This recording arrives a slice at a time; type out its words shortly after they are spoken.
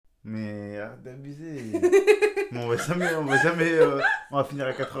arrête d'abuser. Mais on va finir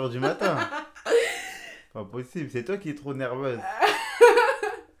à 4h du matin. Pas possible, c'est toi qui es trop nerveuse.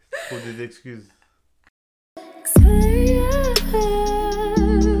 Trop des excuses.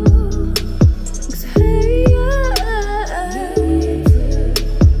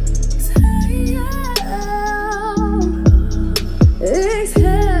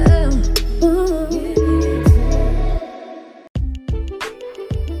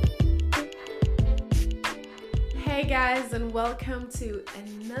 Hey guys, and welcome to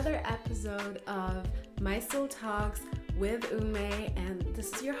another episode of My Soul Talks with Unmei, and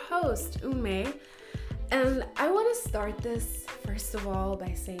this is your host, Unmei. And I want to start this first of all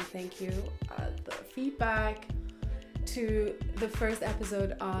by saying thank you. The feedback to the first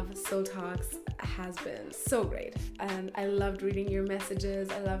episode of Soul Talks has been so great, and I loved reading your messages.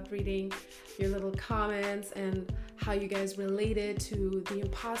 I loved reading your little comments and how you guys related to the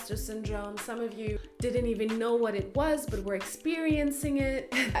imposter syndrome. Some of you didn't even know what it was, but were experiencing it.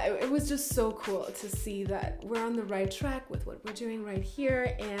 It was just so cool to see that we're on the right track with what we're doing right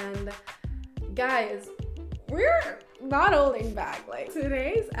here. And guys, we're not holding back. Like,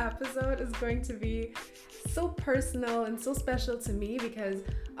 today's episode is going to be so personal and so special to me because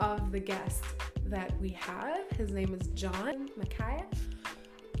of the guest that we have. His name is John Makaya,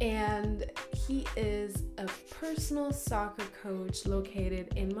 and he is a personal soccer coach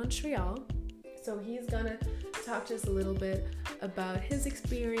located in Montreal. So he's gonna talk to us a little bit about his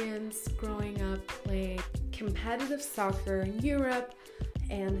experience growing up playing competitive soccer in Europe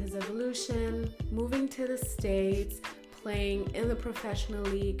and his evolution, moving to the States, playing in the professional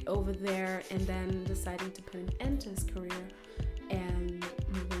league over there, and then deciding to put an end to his career and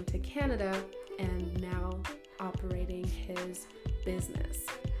moving to Canada and now operating his business.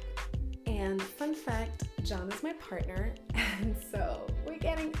 And fun fact, John is my partner, and so we're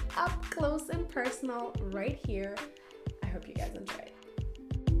getting up close and personal right here. I hope you guys enjoy it.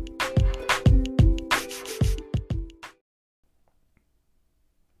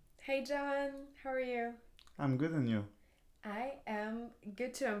 Hey John, how are you? I'm good, and you? I am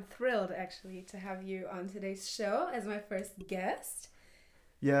good too. I'm thrilled actually to have you on today's show as my first guest.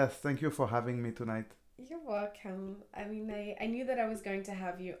 Yes, thank you for having me tonight. You're welcome. I mean, I knew that I was going to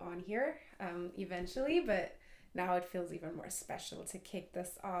have you on here eventually, but now it feels even more special to kick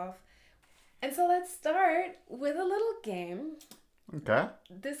this off. And so let's start with a little game. Okay.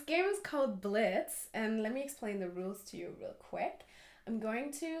 This game is called Blitz, and let me explain the rules to you real quick. I'm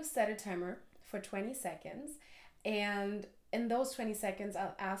going to set a timer for 20 seconds, and in those 20 seconds,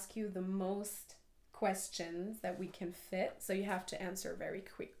 I'll ask you the most questions that we can fit. So you have to answer very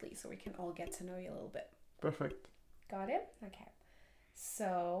quickly so we can all get to know you a little bit. Perfect. Got it? Okay.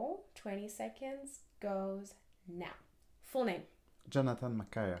 So 20 seconds goes now. Full name. Jonathan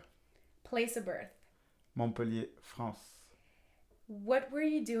Makaya, Place of birth. Montpellier, France. What were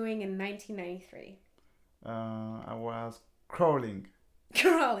you doing in 1993? I was crawling.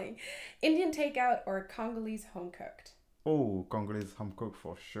 Crawling. Indian takeout or Congolese home cooked? Oh, Congolese home cook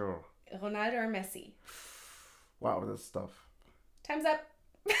for sure. Ronaldo or Messi? Wow, that's tough. Time's up.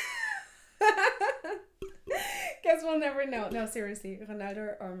 Guess we'll never know. No, seriously.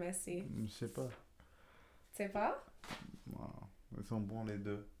 Ronaldo or Messi? Je sais pas. Tu sais pas? Wow, ils sont bons les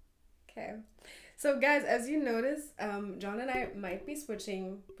deux. Okay. So guys, as you notice, John and I might be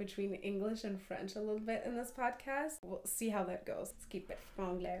switching between English and French a little bit in this podcast. We'll see how that goes. Let's keep it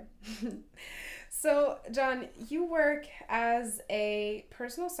franglais. So, John, you work as a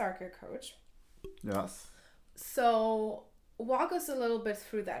personal soccer coach. Yes. So, walk us a little bit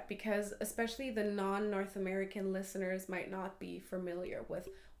through that, because especially the non-North American listeners might not be familiar with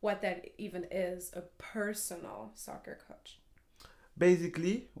what that even is, a personal soccer coach.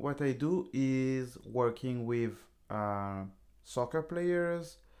 Basically, what I do is working with soccer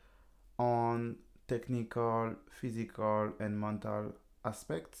players on technical, physical, and mental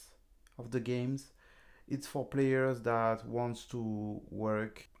aspects of the games. It's for players that wants to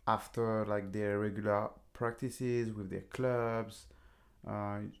work after like their regular practices with their clubs.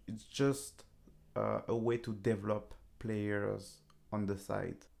 It's just a way to develop players on the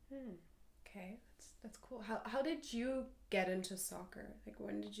side. Okay, that's cool. How did you get into soccer? Like,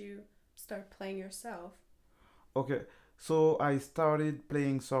 when did you start playing yourself? Okay, so I started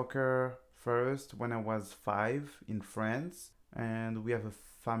playing soccer first when I was 5 in France, and we have a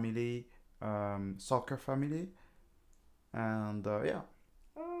family, soccer family, and yeah.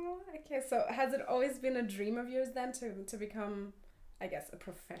 Oh, okay. So has it always been a dream of yours then to become, I guess, a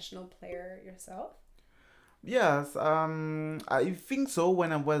professional player yourself? Yes, I think so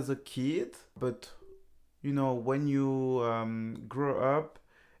when I was a kid, but you know, when you grow up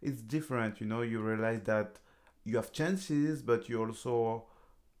it's different. You realize that you have chances, but you also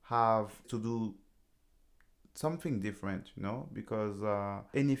have to do something different, because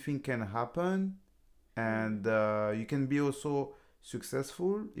anything can happen, and you can be also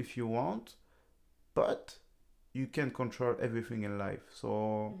successful if you want, but you can't control everything in life.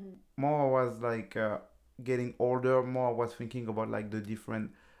 So more I was like getting older, more I was thinking about like the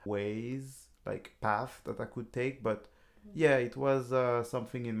different ways, like path that I could take. But yeah, it was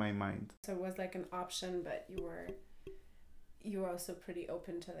something in my mind. So it was like an option, but you were also pretty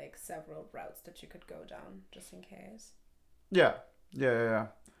open to like several routes that you could go down just in case. Yeah, yeah.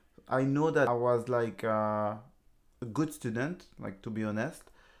 I know that I was like a good student, like to be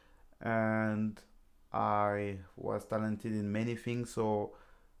honest, and I was talented in many things, so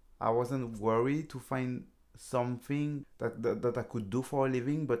I wasn't worried to find something that I could do for a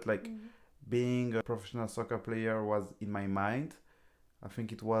living, but like being a professional soccer player was in my mind. I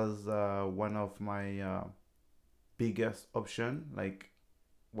think it was one of my biggest option, like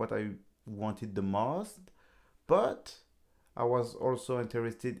what I wanted the most. But I was also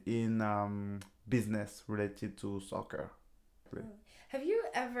interested in business related to soccer. Oh. Have you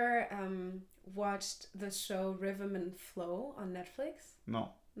ever watched the show Rhythm and Flow on Netflix?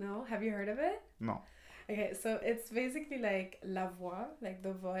 No, No? Have you heard of it? no. Okay, so it's basically like La Voix, like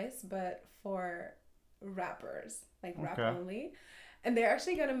the voice, but for rappers, like rap Okay. only. And they're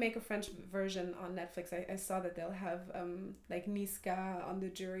actually gonna make a French version on Netflix. I saw that they'll have like Niska on the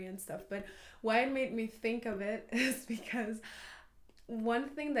jury and stuff. But why it made me think of it is because one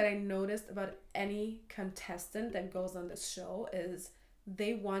thing that I noticed about any contestant that goes on this show is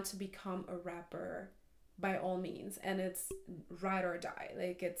they want to become a rapper by all means, and it's ride or die.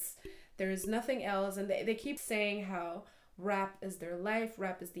 Like there's nothing else, and they keep saying how rap is their life,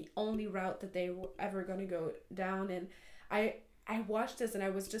 rap is the only route that they were ever gonna go down. And I I watched this and I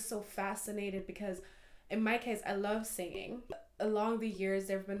was just so fascinated because in my case I love singing. Along the years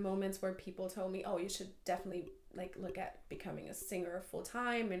there have been moments where people told me, oh, you should definitely like look at becoming a singer full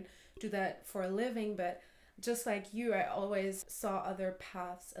time and do that for a living. But just like you, I always saw other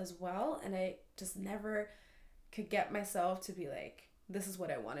paths as well, and I just never could get myself to be like, this is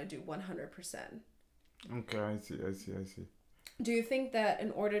what I want to do 100%. Okay, I see. Do you think that in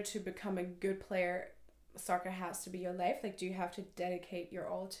order to become a good player, soccer has to be your life? Like, do you have to dedicate your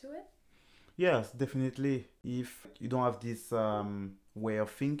all to it? Yes, definitely. If you don't have this way of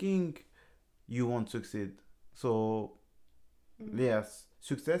thinking, you won't succeed. So, yes,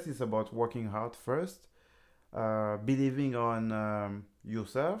 success is about working hard first, believing on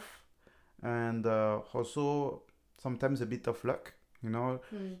yourself, and also sometimes a bit of luck.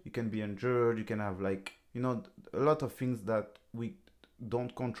 You can be injured, you can have like, a lot of things that we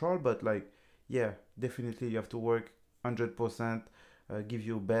don't control, but like, yeah, definitely you have to work 100%, give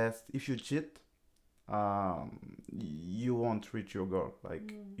your best. If you cheat, you won't reach your goal.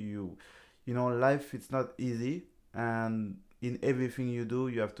 Like life it's not easy, and in everything you do,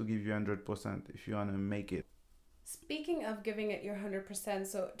 you have to give you 100% if you want to make it. Speaking of giving it your 100%,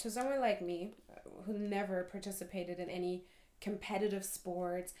 so to someone like me who never participated in any competitive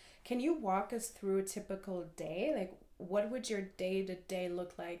sports, can you walk us through a typical day? Like, what would your day to day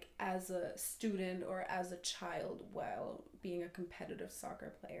look like as a student or as a child while being a competitive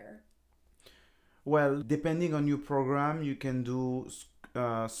soccer player? Well, depending on your program, you can do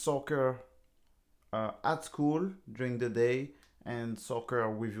soccer at school during the day and soccer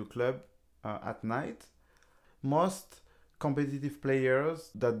with your club at night. Most competitive players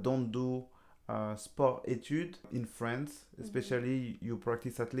that don't do sport études in France, especially, you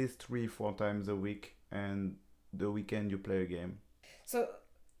practice at least 3-4 times a week, and the weekend you play a game. So,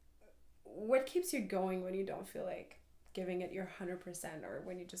 what keeps you going when you don't feel like giving it your 100% or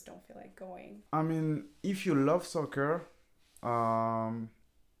when you just don't feel like going? I mean, if you love soccer,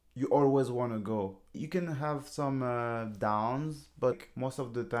 you always want to go. You can have some downs, but most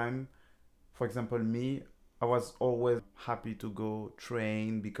of the time, for example, me, I was always happy to go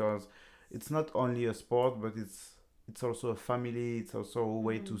train because it's not only a sport, but it's also a family. It's also a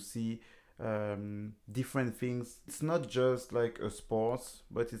way to see different things. It's not just like a sport,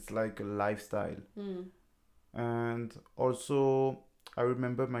 but it's like a lifestyle. And also, I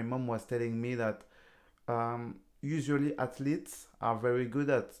remember my mom was telling me that usually athletes are very good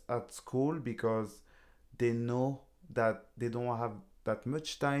at school because they know that they don't have that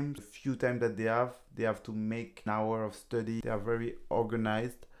much time. The few time that they have to make an hour of study. They are very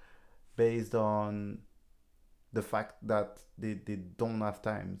organized based on the fact that they don't have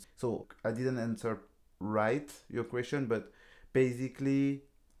time. So I didn't answer right your question, but basically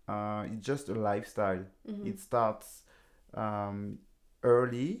it's just a lifestyle. It starts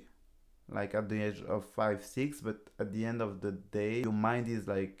early, like at the age of 5, 6, but at the end of the day, your mind is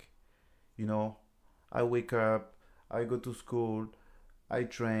like, you know, I wake up, I go to school, I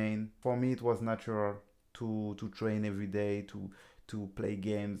train. For me, it was natural to train every day, to play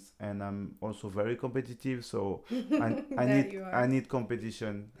games, and I'm also very competitive. So That you I are. need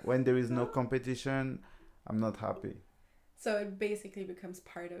competition. When there is no competition, I'm not happy. So it basically becomes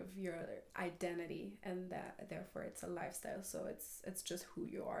part of your identity, and that therefore it's a lifestyle. So it's just who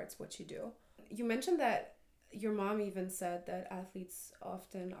you are. It's what you do. You mentioned that your mom even said that athletes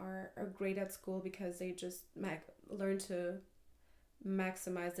often are great at school because they just learn to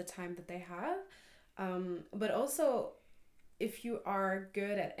maximize the time that they have. But also, if you are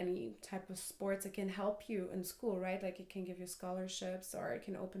good at any type of sports, it can help you in school, right? Like it can give you scholarships or it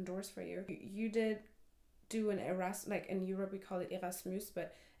can open doors for you. You did do an Erasmus, like in Europe we call it Erasmus,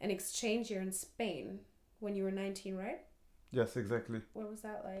 but an exchange year in Spain when you were 19, right? Yes, exactly. What was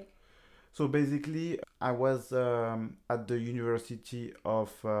that like? So basically, I was at the University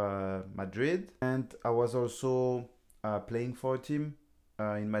of Madrid, and I was also playing for a team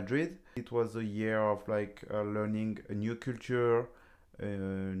in Madrid. It was a year of like learning a new culture, a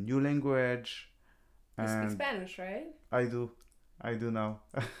new language, You speak and Spanish, right? I do, I do now.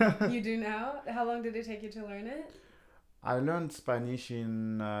 You do now? How long did it take you to learn it? I learned Spanish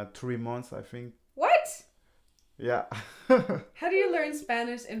in 3 months, I think. What? Yeah. How do you learn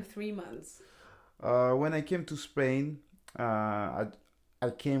Spanish in 3 months? When I came to Spain, I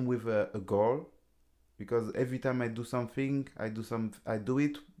came with a goal because every time I do something, I do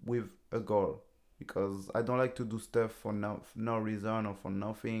it with a goal because I don't like to do stuff for no reason or for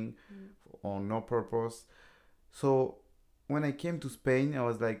nothing or no purpose. So when I came to Spain, I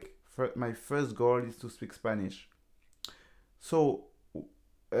was like, my first goal is to speak Spanish. So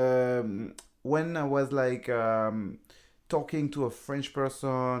um, when I was like talking to a French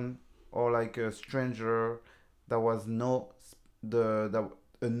person or like a stranger that was no the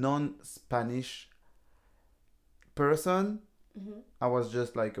a non-Spanish person, Mm-hmm. I was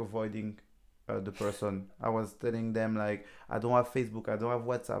just like avoiding the person. I was telling them like I don't have Facebook, I don't have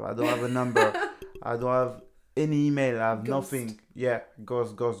WhatsApp, I don't have a number, I don't have any email, I have Ghost. nothing. Yeah,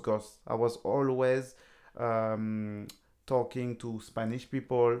 ghost, ghost, ghost. I was always um, talking to Spanish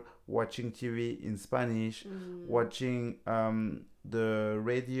people, watching TV in Spanish, Mm. watching the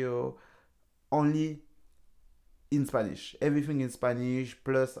radio only in Spanish. Everything in Spanish.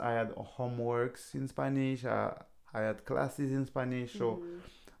 Plus, I had homeworks in Spanish. I had classes in Spanish. So Mm-hmm.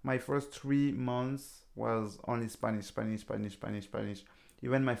 my first 3 months was only Spanish, Spanish, Spanish, Spanish, Spanish.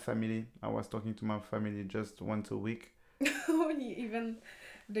 Even my family, I was talking to my family just once a week. You even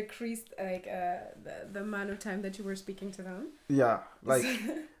decreased like the amount of time that you were speaking to them. Yeah, like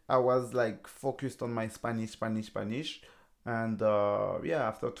I was like focused on my Spanish, Spanish, Spanish. And yeah,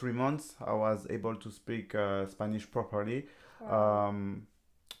 after 3 months, I was able to speak Spanish properly. Wow. Um,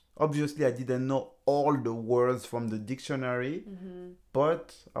 Obviously, I didn't know all the words from the dictionary, Mm-hmm.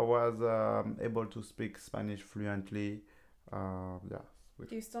 but I was able to speak Spanish fluently. Yeah,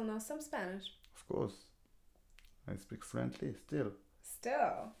 Do you still know some Spanish? of course, I speak fluently still.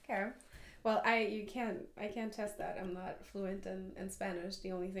 Still, okay. Well, I can't test that. I'm not fluent in Spanish.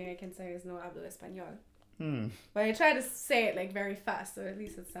 The only thing I can say is no hablo español. Hmm. But I try to say it like very fast, so at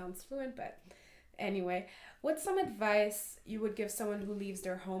least it sounds fluent. But anyway, what's some advice you would give someone who leaves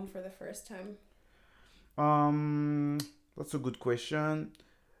their home for the first time? Um, that's a good question.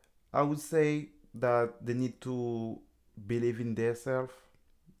 I would say that they need to believe in themselves,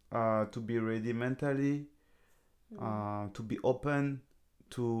 to be ready mentally, Mm. to be open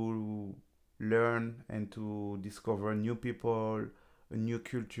to learn and to discover new people, a new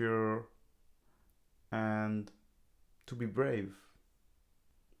culture, and to be brave.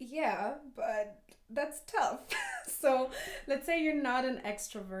 Yeah, but that's tough. So let's say you're not an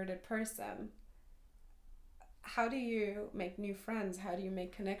extroverted person. How do you make new friends? How do you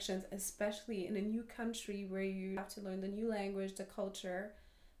make connections, especially in a new country where you have to learn the new language, the culture?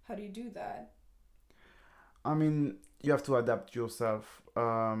 How do you do that? I mean, you have to adapt yourself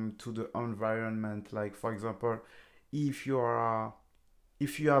to the environment. Like, for example, if you are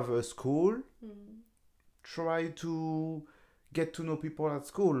if you have a school, Mm. try to get to know people at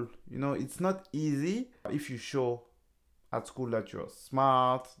school. You know, it's not easy. If you show at school that you're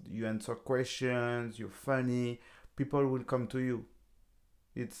smart, you answer questions, you're funny, people will come to you.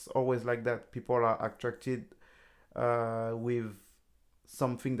 It's always like that. People are attracted with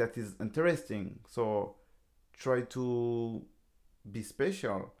something that is interesting. So try to be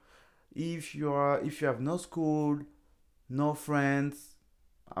special. If you have no school, no friends,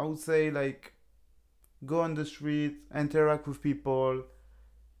 I would say like go on the street, interact with people,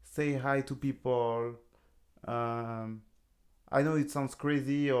 say hi to people. Um, I know it sounds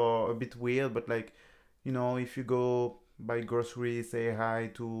crazy or a bit weird, but like, if you go buy groceries, say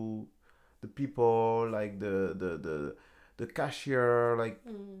hi to the people, like the cashier, like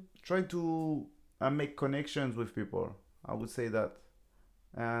Mm. try to make connections with people. I would say that.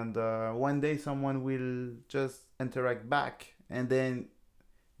 And one day someone will just interact back, and then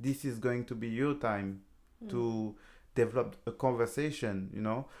this is going to be your time Mm. to develop a conversation,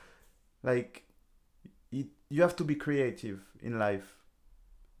 like you have to be creative in life.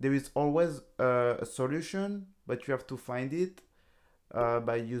 There is always a solution, but you have to find it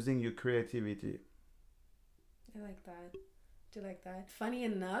by using your creativity. I like that. Do you like that? Funny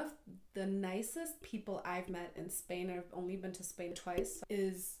enough, the nicest people I've met in Spain, I've only been to Spain twice,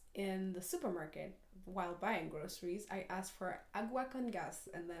 is in the supermarket while buying groceries. I asked for agua con gas,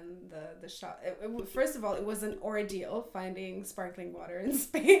 and then the shop. First of all, it was an ordeal finding sparkling water in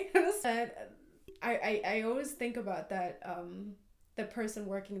Spain. And I always think about that. The person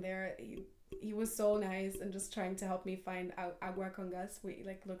working there, he was so nice and just trying to help me find agua con gas. We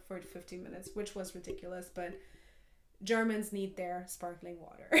like looked for it 15 minutes, which was ridiculous, but Germans need their sparkling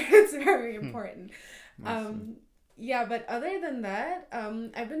water. It's very important. I see. Yeah, but other than that,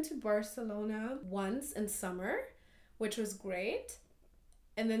 I've been to Barcelona once in summer, which was great.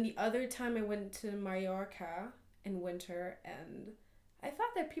 And then the other time I went to Mallorca in winter, and I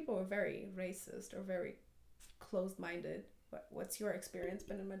thought that people were very racist or very closed minded. What's your experience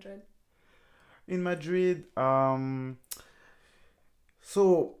been in Madrid? In Madrid,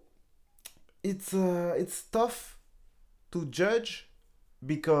 so it's tough to judge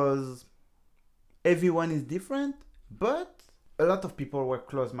because everyone is different, but a lot of people were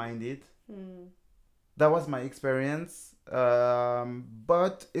close-minded. Hmm. That was my experience.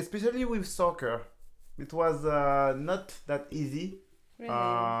 But especially with soccer, it was not that easy. Really?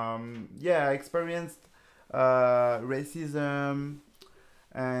 Yeah, I experienced racism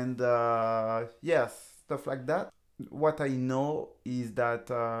and yes, stuff like that. What I know is that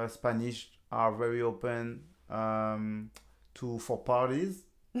Spanish are very open to for parties,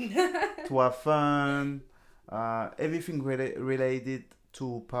 to have fun, everything related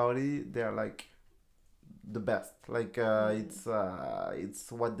to party. They're like the best. Like Mm.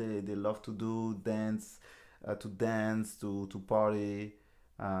 it's what they love to do, dance, to party,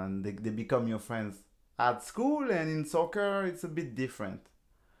 and they become your friends. At school and in soccer, it's a bit different.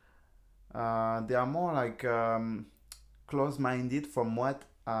 They are more like close-minded from what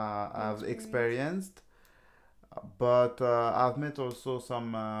Your I've experience? experienced. But I've met also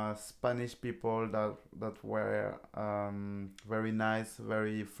some Spanish people that were very nice,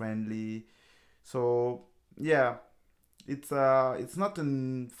 very friendly. So yeah, it's not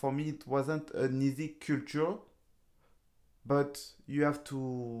an for me. It wasn't an easy culture, but you have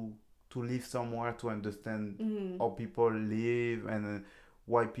to live somewhere to understand Mm. how people live and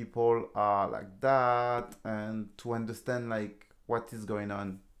why people are like that, and to understand like what is going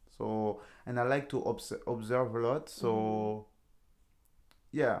on. So, and I like to observe a lot. Mm. So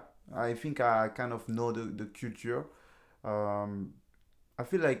yeah, I think I kind of know the culture. um, I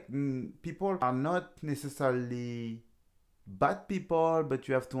feel like people are not necessarily bad people, but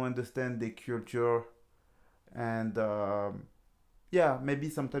you have to understand the culture. And yeah, maybe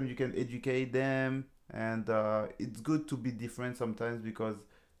sometimes you can educate them. And it's good to be different sometimes because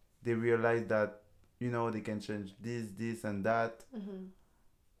they realize that they can change this and that. Mm-hmm.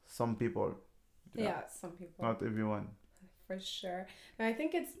 Some people, yeah, Yeah, some people, not everyone. for sure. And I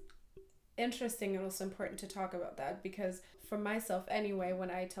think it's interesting and also important to talk about that because for myself anyway,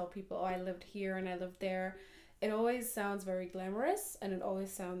 when I tell people, oh, I lived here and I lived there, it always sounds very glamorous and it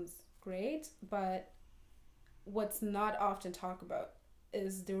always sounds great, but what's not often talked about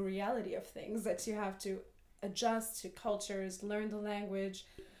is the reality of things that you have to adjust to cultures, learn the language,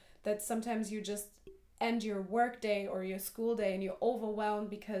 that sometimes you just end your work day or your school day and you're overwhelmed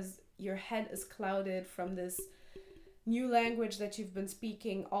because your head is clouded from this new language that you've been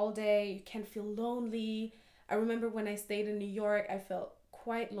speaking all day. You can feel lonely. I remember when I stayed in New York, I felt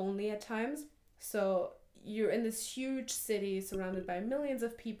quite lonely at times. So you're in this huge city surrounded by millions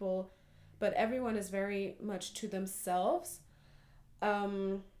of people, but everyone is very much to themselves.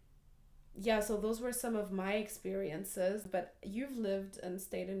 Um, yeah, so those were some of my experiences. But you've lived and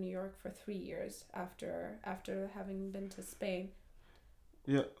stayed in New York for 3 years after having been to Spain.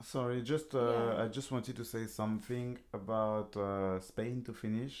 Yeah, sorry. Just Yeah. I just wanted to say something about Spain to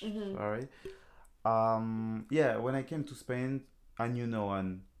finish. Mm-hmm. Sorry. Yeah, when I came to Spain, I knew no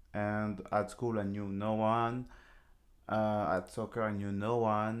one, and at school I knew no one. At soccer I knew no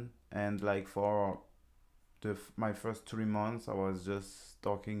one, and like for my first 3 months, I was just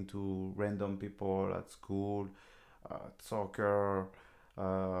talking to random people at school, at soccer.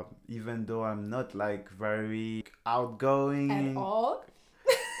 Even though I'm not like very At outgoing, all?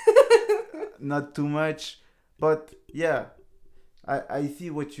 not too much, but yeah, I see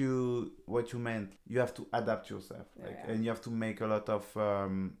what you meant. You have to adapt yourself, like, Yeah. and you have to make a lot of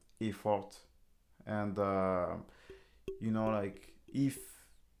effort, and like if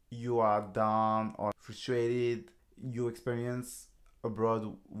you are down or frustrated, your experience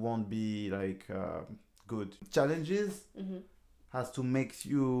abroad won't be like good. Challenges Mm-hmm. has to make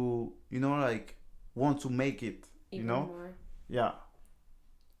you, like want to make it. Even more. Yeah.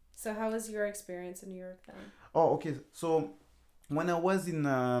 So how was your experience in New York then? Oh, okay. So when I was in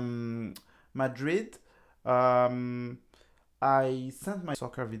Madrid, um, I sent my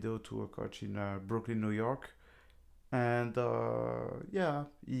soccer video to a coach in Brooklyn, New York, and yeah,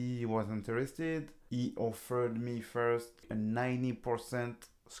 he was interested. He offered me first a 90%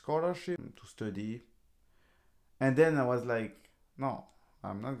 scholarship to study, and then I was like, no,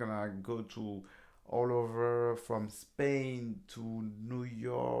 I'm not gonna go to all over from Spain to New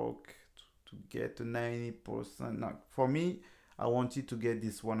York to get a 90%. No, for me, I wanted to get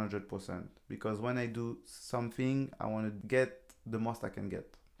this 100% because when I do something, I want to get the most I can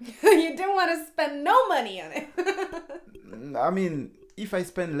get. You didn't want to spend no money on it. I mean, if I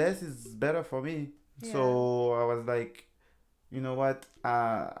spend less, it's better for me. Yeah. So I was like, you know what?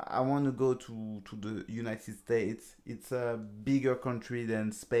 I want to go to the United States. It's a bigger country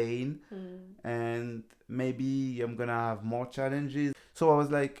than Spain, and maybe I'm gonna have more challenges. So I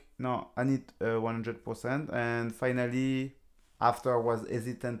was like, no, I need 100%. And finally, after I was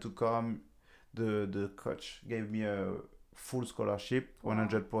hesitant to come, the coach gave me a full scholarship, Wow.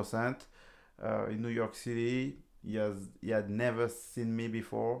 100%, in New York City. He had never seen me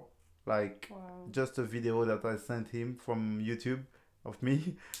before, like Wow. just a video that I sent him from YouTube of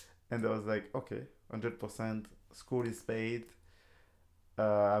me, and I was like, okay, 100%, school is paid.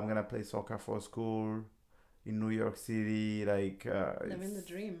 I'm gonna play soccer for school in New York City, like Living the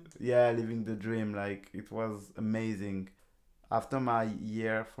dream. yeah, living the dream. Like it was amazing. After my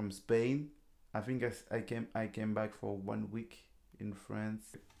year from Spain, I think I came back for 1 week in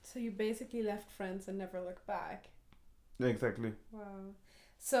France. So you basically left France and never looked back. Exactly. Wow.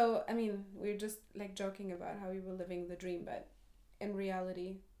 So, I mean, we're just like joking about how you were living the dream, but in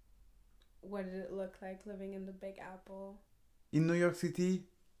reality, what did it look like living in the Big Apple? In New York City,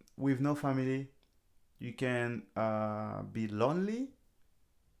 with no family, you can be lonely,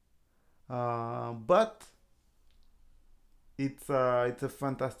 but it's a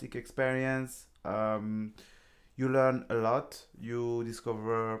fantastic experience. You learn a lot. You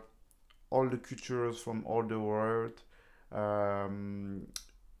discover all the cultures from all the world. Um,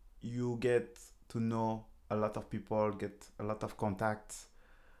 you get to know a lot of people, get a lot of contacts.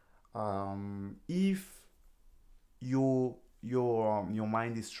 If your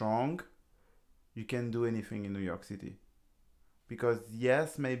mind is strong, you can do anything in New York City. Because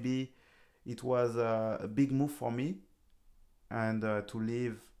yes, maybe it was a big move for me, and to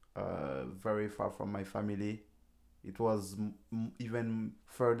live very far from my family. It was even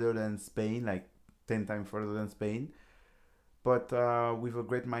further than Spain, like 10 times further than Spain. But with a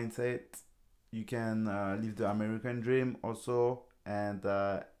great mindset, you can live the American dream also, and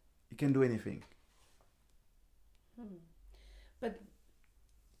you can do anything. But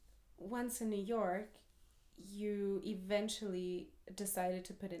once in New York, you eventually decided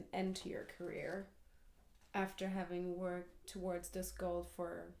to put an end to your career after having worked towards this goal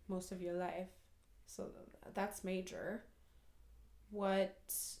for most of your life. So that's major. What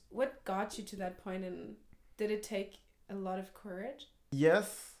got you to that point, and did it take a lot of courage?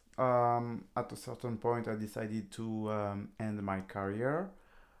 Yes, at a certain point, I decided to end my career.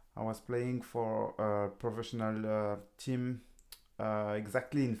 I was playing for a professional team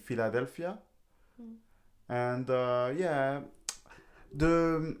exactly in Philadelphia. Mm. And yeah,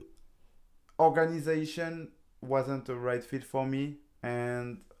 the organization wasn't the right fit for me.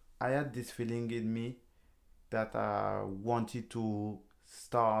 And I had this feeling in me that I wanted to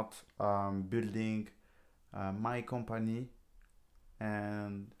start building my company.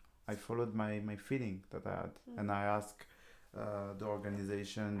 And I followed my feeling that I had. And I asked the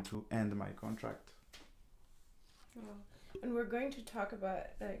organization to end my contract. Wow. And we're going to talk about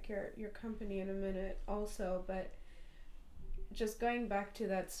like your company in a minute also, but just going back to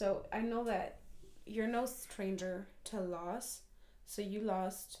that, so I know that you're no stranger to loss. So you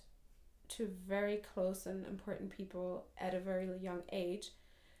lost to very close and important people at a very young age.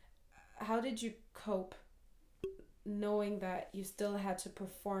 How did you cope knowing that you still had to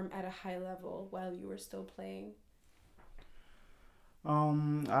perform at a high level while you were still playing?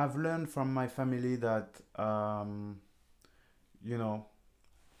 I've learned from my family that you know,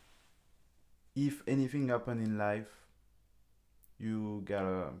 if anything happen in life, you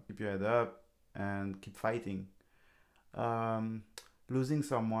gotta keep your head up and keep fighting. Um, Losing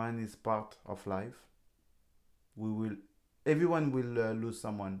someone is part of life. We will, everyone will lose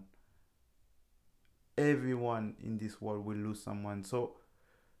someone. Everyone in this world will lose someone. So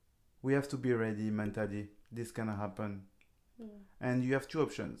we have to be ready mentally. This can happen, Mm. and you have two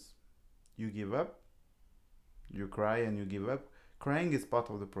options: you give up, you cry, and you give up. Crying is part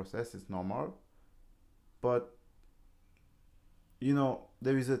of the process. It's normal, but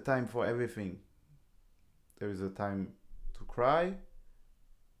there is a time for everything. There is a time to cry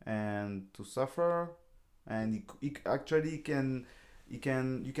and to suffer, and it actually can you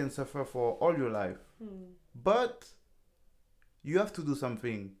can suffer for all your life, Mm. but you have to do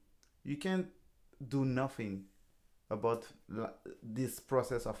something. You can't do nothing about this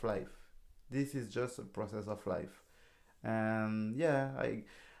process of life. This is just a process of life. And yeah,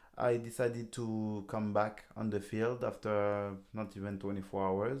 I decided to come back on the field after not even 24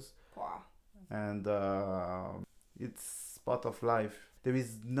 hours. Wow. And it's part of life. There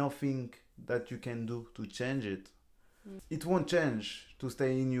is nothing that you can do to change it. Mm. It won't change to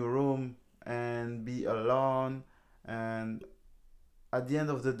stay in your room and be alone. And at the end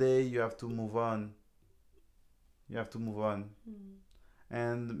of the day, you have to move on. You have to move on. Mm.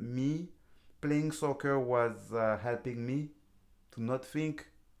 And me, playing soccer was helping me to not think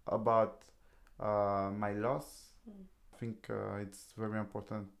about my loss. Mm. I think it's very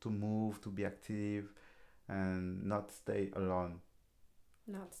important to move, to be active, and not stay alone.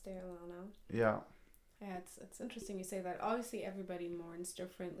 Not stay alone now. Yeah. Yeah, it's interesting you say that. Obviously, everybody mourns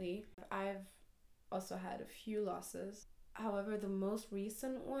differently. I've also had a few losses. However, the most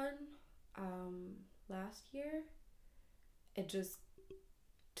recent one, last year, it just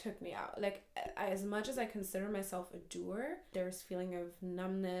took me out. Like, as much as I consider myself a doer, there's feeling of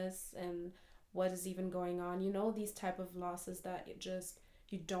numbness and what is even going on. You know, these type of losses that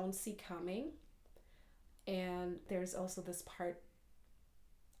you don't see coming. And there's also this part,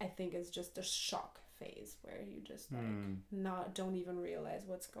 I think, is just a shock phase where you just not don't even realize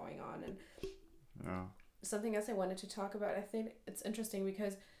what's going on. And Yeah. something else I wanted to talk about, I think it's interesting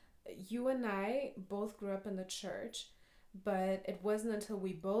because you and I both grew up in the church, but it wasn't until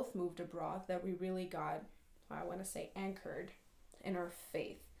we both moved abroad that we really got, I want to say, anchored in our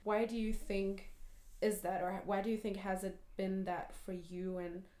faith. Why do you think is that, or why do you think has it been that for you,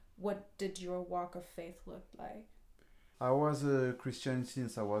 and what did your walk of faith look like? I was a Christian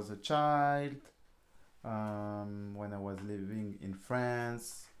since I was a child. When I was living in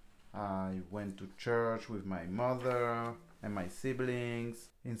France, I went to church with my mother and my siblings.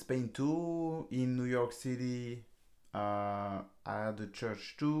 In Spain too, in New York City, I had a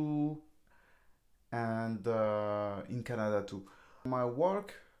church too, and in Canada too. My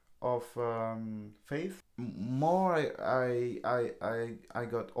work of faith, more I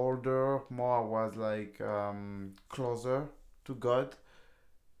got older, more I was like closer to God.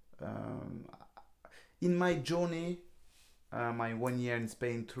 Um, in my journey, my 1 year in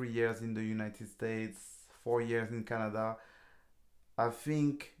Spain, 3 years in the United States, 4 years in Canada, I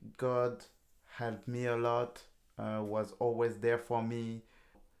think God helped me a lot, was always there for me.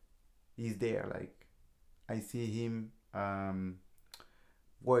 He's there, like I see him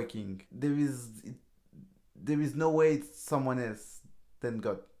working. There is no way it's someone else than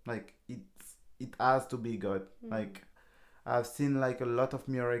God. Like it has to be God. Like I've seen like a lot of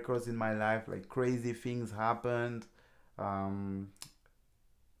miracles in my life, like crazy things happened, um,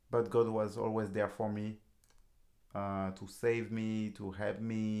 but God was always there for me, to save me, to help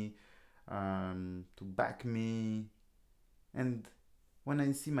me, to back me. And when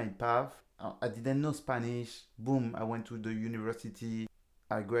I see my path, I didn't know Spanish. Boom, I went to the university.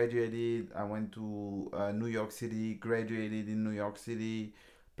 I graduated. I went to New York City, graduated in New York City,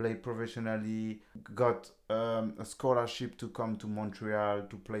 played professionally, got a scholarship to come to Montreal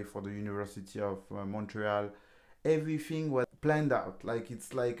to play for the University of Montreal. Everything was planned out. Like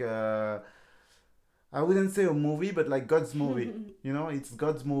it's like I wouldn't say a movie, but like God's movie. It's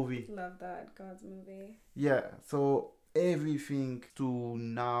God's movie. Love that, God's movie. Yeah, so everything to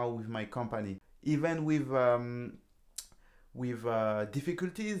now with my company, even with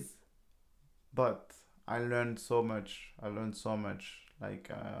difficulties, but I learned so much. I learned so much, like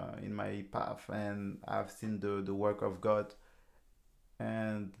in my path, and I've seen the work of God,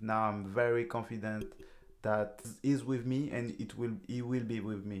 and now I'm very confident that He's with me, and He will be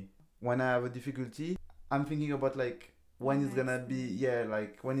with me. When I have a difficulty, I'm thinking about like when it's gonna be, yeah,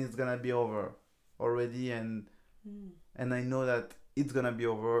 like when it's gonna be over already, and I know that it's gonna be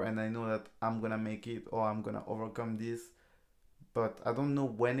over, and I know that I'm gonna make it or I'm gonna overcome this, but I don't know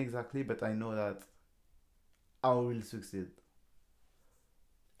when exactly, but I know that I will succeed.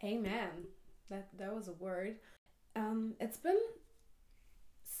 Amen. That was a word. It's been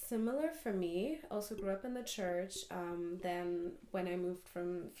similar for me. Also grew up in the church. Then when I moved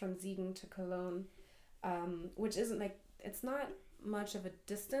from Siegen to Cologne, which isn't like, it's not much of a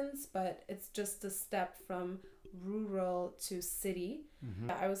distance, but it's just a step from rural to city.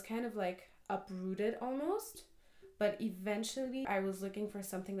 I was kind of like uprooted almost, but eventually I was looking for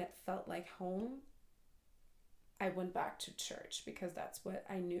something that felt like home. I went back to church because that's what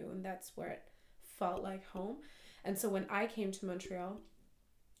I knew and that's where it felt like home. And so when I came to Montreal,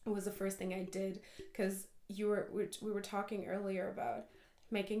 it was the first thing I did, because we were talking earlier about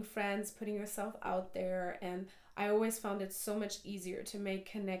making friends, putting yourself out there, and I always found it so much easier to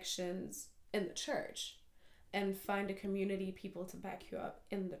make connections in the church and find a community, people to back you up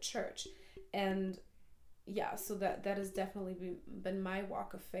in the church. And yeah, so that has definitely been my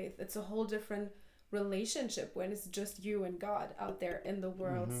walk of faith. It's a whole different relationship when it's just you and God out there in the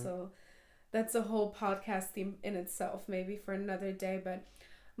world. So that's a whole podcast theme in itself, maybe for another day. But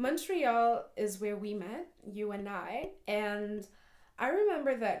Montreal is where we met, you and I. And I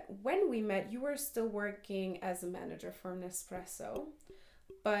remember that when we met, you were still working as a manager for Nespresso.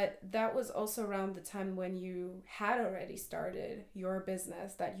 But that was also around the time when you had already started your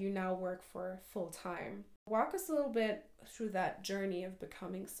business that you now work for full time. Walk us a little bit through that journey of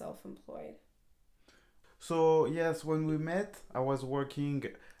becoming self-employed. So yes, when we met, I was working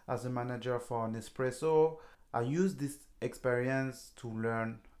as a manager for Nespresso. I used this experience to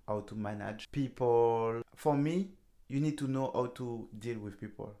learn how to manage people. For me, you need to know how to deal with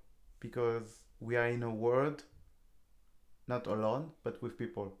people, because we are in a world not alone but with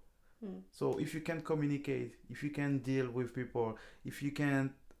people. So if you can communicate, if you can deal with people, if you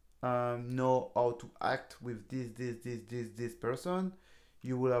can know how to act with this person,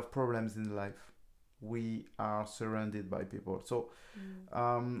 you will have problems in life. We are surrounded by people. So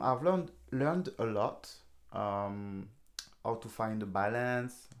I've learned a lot, how to find a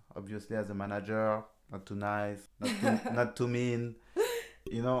balance. Obviously, as a manager, not too nice, not too mean,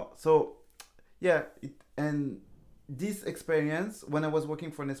 So yeah, and this experience, when I was working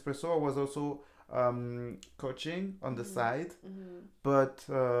for Nespresso, I was also coaching on the side. But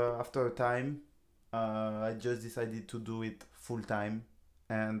after a time, I just decided to do it full time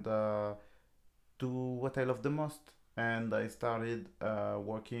and do what I love the most. And I started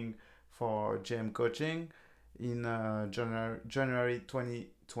working for JM Coaching in January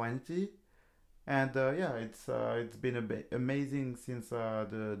 2020. And yeah, it's been amazing since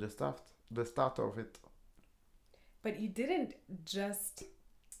the start of it. But you didn't just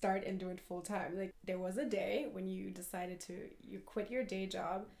start and do it full time. Like, there was a day when you decided you quit your day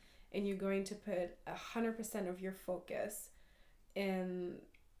job and you're going to put 100% of your focus in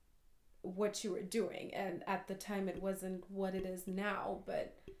what you were doing. And at the time, it wasn't what it is now,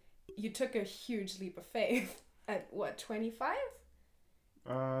 but you took a huge leap of faith at what, 25?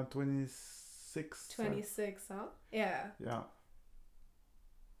 26. 26, huh? Yeah. Yeah.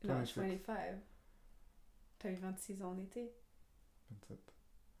 Non, 26. 25. T'as eu 26 ans en été. 27.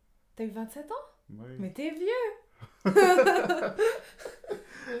 T'as eu 27 ans? Oui. Mais t'es vieux!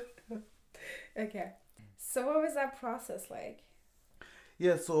 Okay. So what was that process like?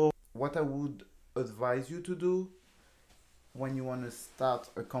 Yeah, so what I would advise you to do when you want to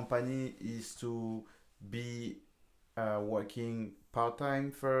start a company is to be working part-time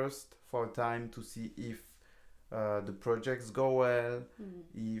first for a time to see if the projects go well,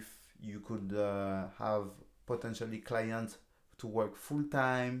 if you could have potentially clients to work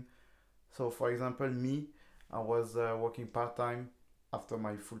full-time. So for example, me, I was working part-time after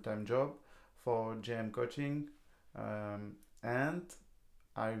my full-time job for JM Coaching, and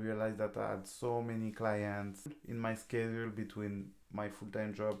I realized that I had so many clients in my schedule between my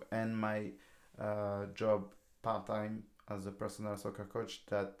full-time job and my job part-time as a personal soccer coach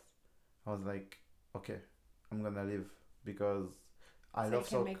that I was like, okay, I'm gonna leave because I love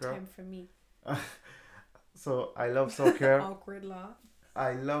So I can soccer. make time for me. So I love soccer. Awkward law.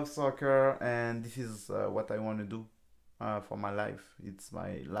 I love soccer, and this is what I want to do for my life. It's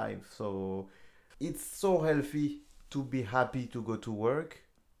my life, so it's so healthy to be happy to go to work,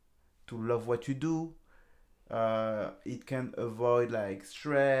 to love what you do. It can avoid like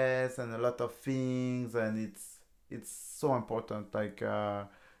stress and a lot of things, and it's so important like to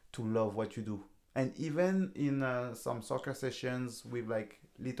love what you do. And even in some soccer sessions with like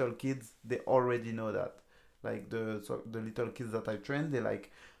little kids, they already know that like the little kids that I train, they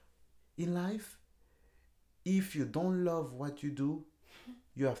like in life, if you don't love what you do,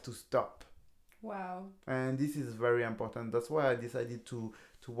 you have to stop. Wow. And this is very important. That's why I decided to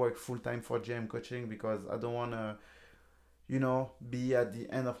work full time for GM coaching, because I don't want to, be at the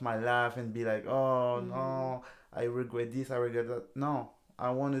end of my life and be like, oh Mm. no, I regret this, I regret that. No,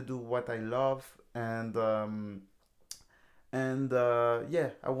 I want to do what I love, and yeah,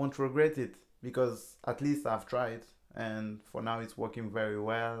 I won't regret it, because at least I've tried, and for now it's working very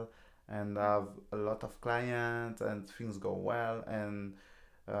well, and I have a lot of clients and things go well, and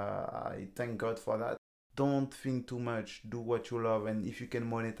I thank God for that. Don't think too much. Do what you love, and if you can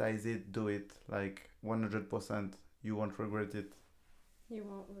monetize it, do it. Like 100%. You won't regret it. You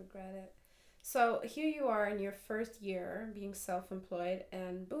won't regret it. So here you are in your first year being self-employed,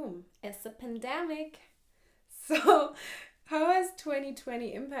 and boom, it's a pandemic. So how has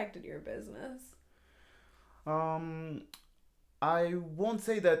 2020 impacted your business? Um, I won't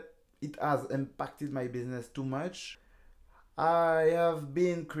say that it has impacted my business too much. I have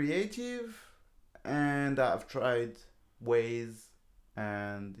been creative, and I've tried ways,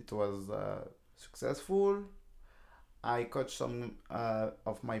 and it was successful. I coached some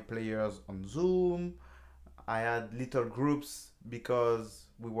of my players on Zoom. I had little groups because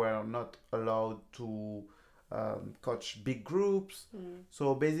we were not allowed to coach big groups. Mm.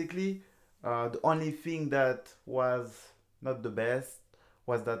 So basically, the only thing that was not the best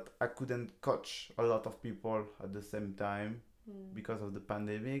was that I couldn't coach a lot of people at the same time Mm. because of the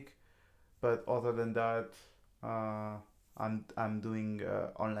pandemic. But other than that, uh, I'm doing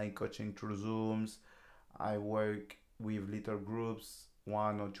online coaching through Zooms. I work with little groups,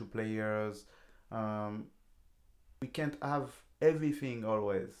 1 or 2 players. Um, we can't have everything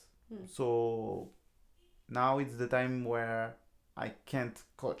always. Mm. So now it's the time where I can't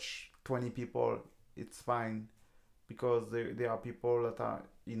coach 20 people. It's fine, because there are people that are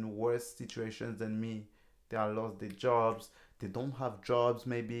in worse situations than me. They are lost their jobs. They don't have jobs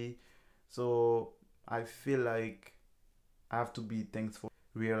maybe. So I feel like I have to be thankful.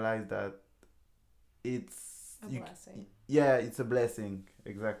 Realize that it's A blessing. yeah, it's a blessing.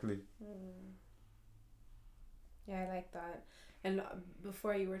 Exactly. Mm. Yeah, I like that. And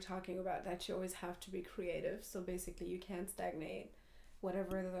before you were talking about that, you always have to be creative. So basically, you can't stagnate.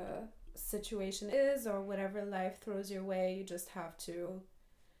 Whatever the situation is or whatever life throws your way, you just have to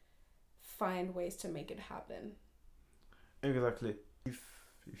find ways to make it happen. Exactly.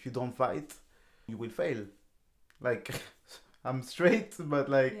 If you don't fight, you will fail. Like I'm straight, but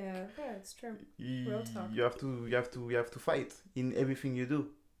like Yeah, it's true. Real talk. you have to fight in everything you do.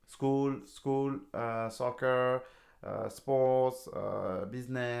 School, soccer, sports,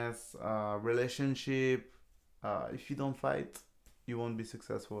 business, relationship. If you don't fight, you won't be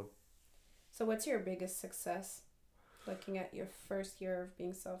successful. So, what's your biggest success looking at your first year of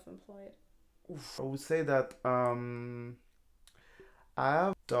being self employed? I would say that I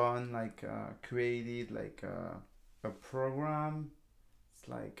have done like created like a program. It's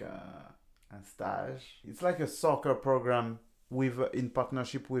like a stage. It's like a soccer program with in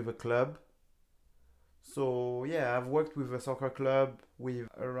partnership with a club. So yeah, I've worked with a soccer club with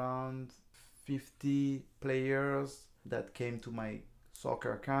around 50 players that came to my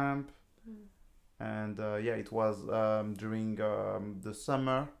soccer camp, Mm. and yeah, it was during the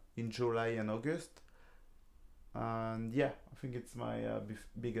summer in July and August. And yeah, I think it's my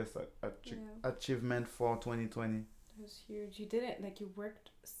biggest Yeah, achievement for 2020. that was huge. You did it like you worked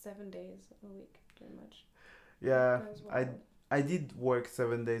 7 days a week, pretty much. Yeah, That was I wild. I did work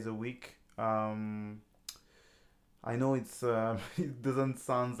 7 days a week. I know it's it doesn't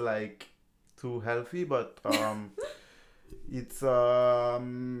sound like too healthy, but it's a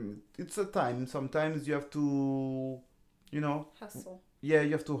time. Sometimes you have to, you know, Hustle. yeah,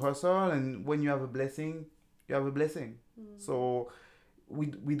 you have to hustle, and when you have a blessing, you have a blessing. Mm. So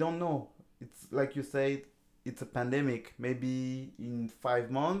we don't know. It's like you said, it's a pandemic. Maybe in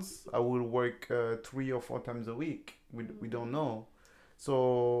 5 months, I will work 3 or 4 times a week. We don't know.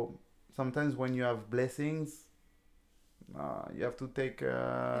 So sometimes when you have blessings, you have to take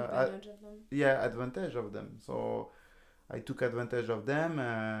Advantage of them. yeah, advantage of them. So I took advantage of them,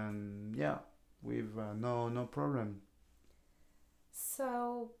 and yeah, with no problem.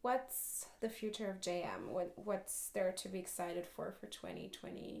 So, what's the future of JM? What's there to be excited for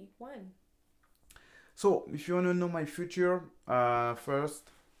 2021? So if you want to know my future, first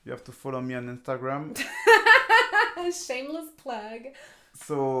you have to follow me on Instagram. Shameless plug.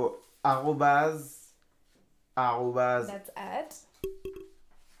 So arrobas, That's at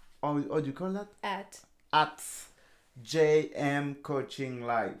how do you call that? at At JM Coaching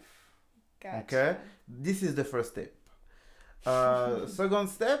Live. Okay, Gotcha. this is the first step. Second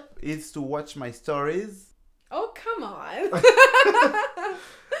step is to watch my stories. Oh, come on.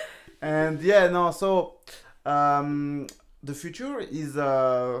 And yeah, no, so the future is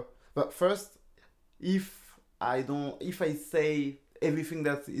but first, if I say everything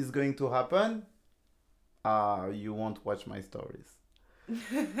that is going to happen, you won't watch my stories.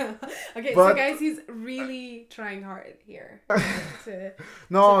 Okay, so But guys, he's really trying hard here to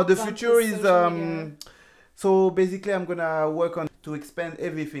no, the bump future his is social media. so basically I'm gonna work on to expand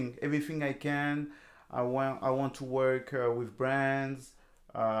everything I can. I want to work with brands.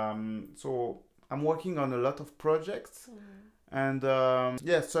 So I'm working on a lot of projects and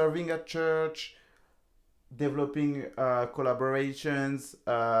yeah, serving at church, developing collaborations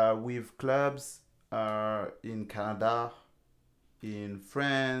with clubs in Canada, in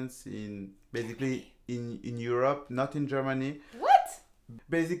France, in basically in Europe, not in Germany. What?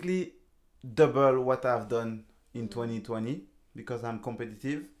 Basically, double what I've done in Mm. 2020 because I'm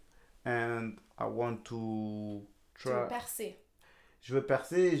competitive and I want to Tu veux try. percer. Je veux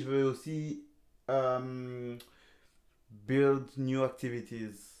percer et je veux aussi build new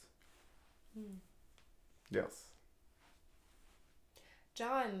activities. Yes.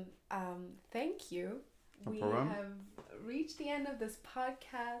 John, thank you. No We problem. have reached the end of this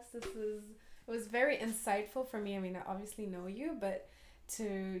podcast. It was very insightful for me. I mean, I obviously know you, but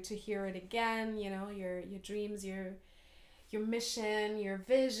to hear it again, you know, your dreams, your mission, your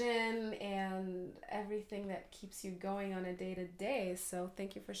vision, and everything that keeps you going on a day to day. So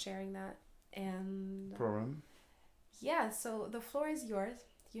thank you for sharing that. And No problem. yeah, so the floor is yours.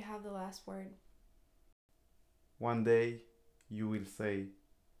 You have the last word. One day you will say,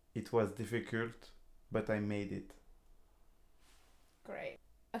 it was difficult, but I made it. Great.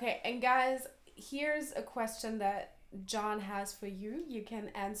 Okay, and guys, here's a question that John has for you. You can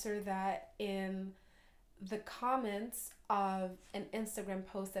answer that in the comments of an Instagram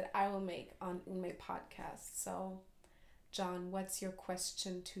post that I will make on Unme Podcast. So, John, what's your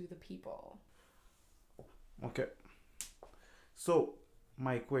question to the people? Okay. So,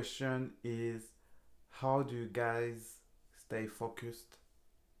 my question is, how do you guys stay focused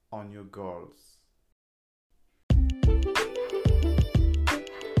on your goals?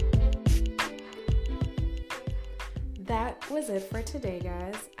 That was it for today,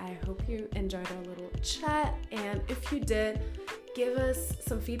 guys. I hope you enjoyed our little chat, and if you did, give us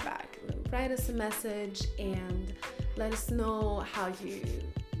some feedback. Write us a message and let us know how you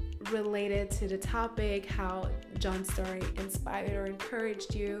related to the topic, how John's story inspired or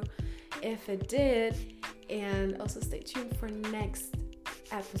encouraged you, if it did, and also stay tuned for next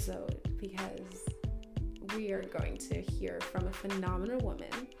episode because we are going to hear from a phenomenal woman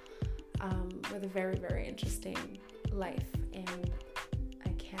with a very, very interesting life, and I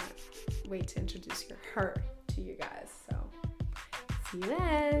can't wait to introduce her to you guys. So see you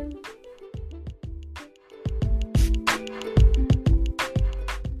then.